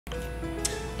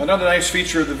Another nice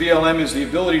feature of the VLM is the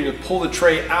ability to pull the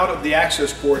tray out of the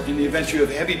access port in the event you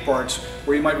have heavy parts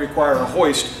where you might require a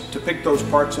hoist to pick those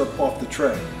parts up off the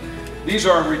tray. These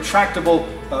are retractable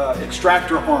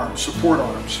extractor arms, support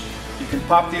arms. You can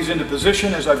pop these into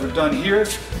position as I've done here,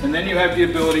 and then you have the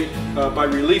ability by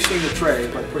releasing the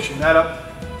tray, by pushing that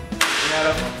up,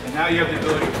 and now you have the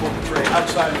ability to pull the tray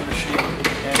outside of the machine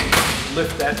and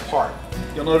lift that part.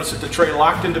 You'll notice that the tray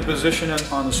locked into position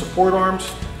on the support arms,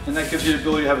 and that gives you the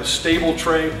ability to have a stable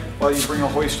tray while you bring a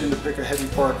hoist in to pick a heavy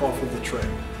part off of the tray.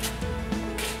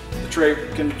 The tray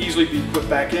can easily be put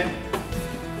back in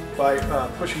by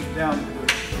pushing down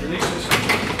the releases,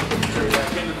 put the tray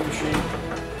back into the machine,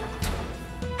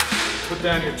 put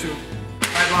down your two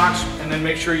side locks, and then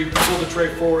make sure you pull the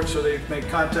tray forward so they make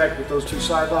contact with those two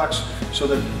side locks so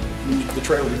that the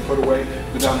tray will be put away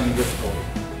without any difficulty.